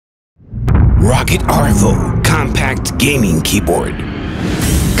ROCCAT Arvo Compact Gaming Keyboard.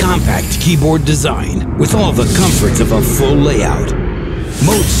 Compact keyboard design with all the comforts of a full layout.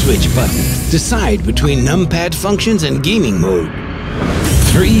 Mode switch button. Decide between numpad functions and gaming mode.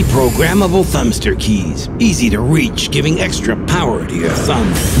 3 programmable thumbstick keys. Easy to reach, giving extra power to your thumb.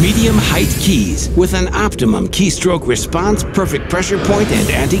 Medium height keys with an optimum keystroke response, perfect pressure point, and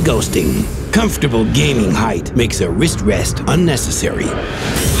anti-ghosting. Comfortable gaming height makes a wrist rest unnecessary.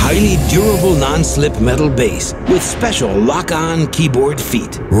 Highly durable non-slip metal base with special lock-on keyboard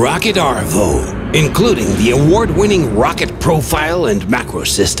feet. ROCCAT Arvo, including the award-winning ROCCAT profile and macro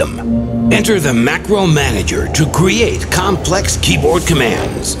system. Enter the Macro Manager to create complex keyboard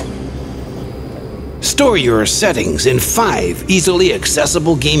commands. Store your settings in 5 easily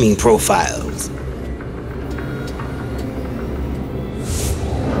accessible gaming profiles.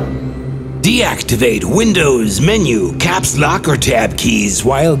 Deactivate Windows, menu, caps lock, or tab keys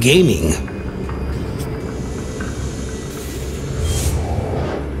while gaming.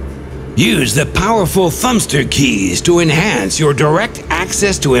 Use the powerful thumbstick keys to enhance your direct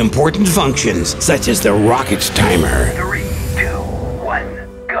access to important functions, such as the ROCCAT timer. 3, 2,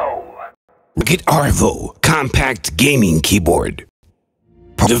 1, go! ROCCAT Arvo Compact Gaming Keyboard.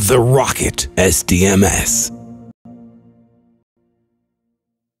 Part of the ROCCAT SDMS.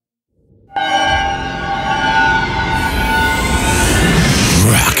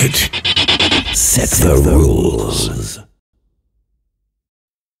 ROCCAT sets the rules.